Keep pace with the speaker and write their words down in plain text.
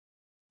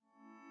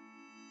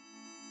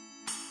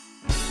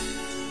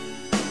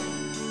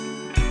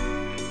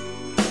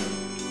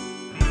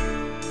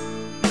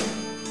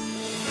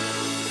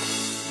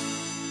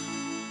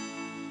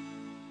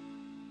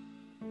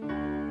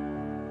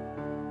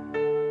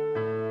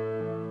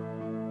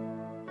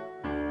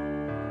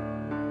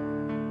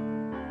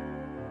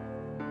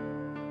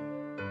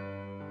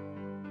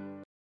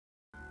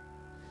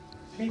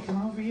Okay,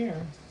 come over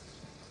here.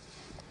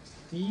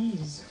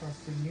 These are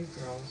for you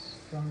girls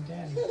from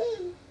Daddy.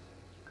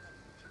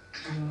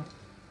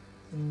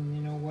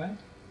 You know what?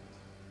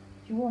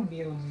 You won't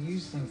be able to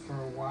use them for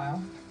a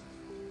while.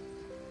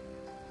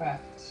 But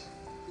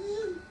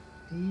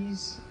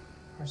these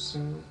are so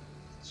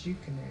that you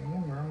can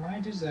remember my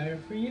desire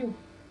for you.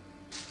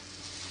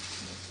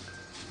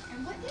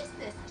 And what is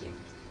this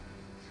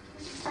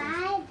gift?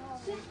 Bible.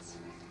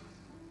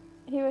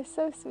 He was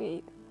so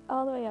sweet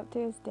all the way up to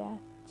his death,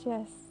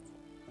 and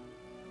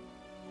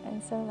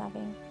so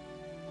loving.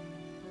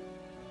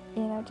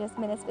 You know, just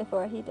minutes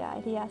before he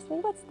died, he asked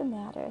me, "What's the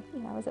matter?" You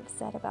know, I was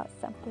upset about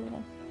something,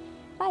 and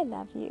 "I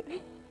love you."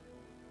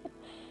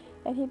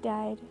 And he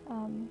died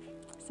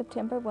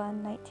September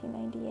 1,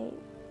 1998.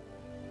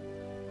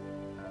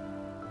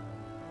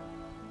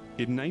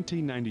 In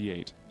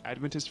 1998,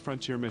 Adventist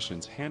Frontier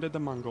Missions handed the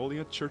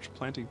Mongolia church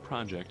planting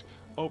project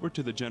over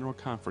to the General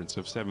Conference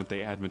of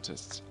Seventh-day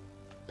Adventists.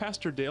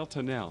 Pastor Dale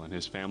Tennell and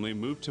his family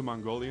moved to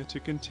Mongolia to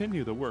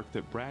continue the work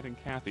that Brad and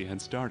Kathy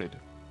had started.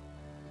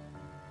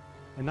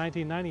 In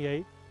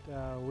 1998,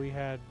 we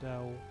had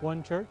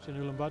one church in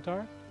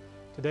Ulaanbaatar.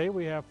 Today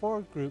we have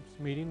 4 groups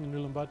meeting in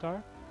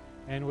Ulaanbaatar,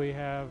 and we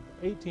have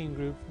 18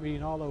 groups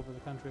meeting all over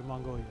the country of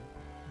Mongolia.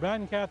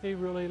 Brad and Kathy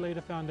really laid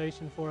a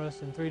foundation for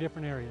us in 3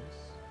 different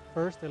areas.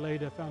 First, they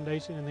laid a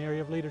foundation in the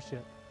area of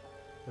leadership.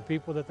 The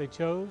people that they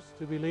chose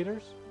to be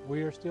leaders,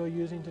 we are still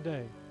using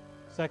today.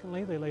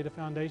 Secondly, they laid a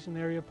foundation in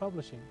the area of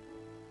publishing.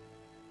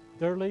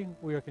 Thirdly,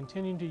 we are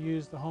continuing to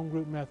use the home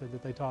group method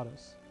that they taught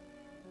us.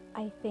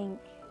 I think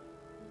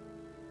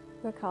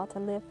we're called to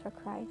live for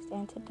Christ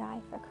and to die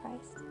for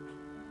Christ.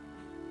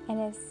 And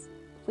as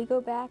we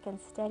go back and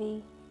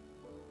study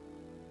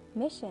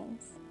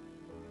missions,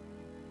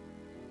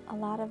 a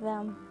lot of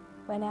them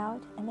went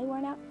out, and they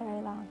weren't out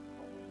very long.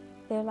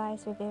 Their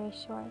lives were very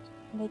short,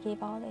 and they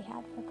gave all they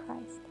had for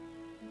Christ.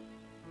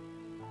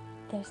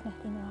 There's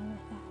nothing wrong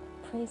with that.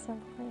 Praise the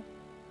Lord.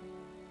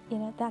 You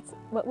know, that's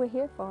what we're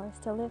here for, is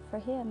to live for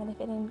Him. And if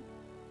it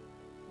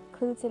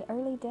includes an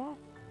early death,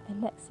 the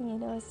next thing you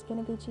know is going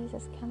to be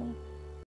Jesus coming.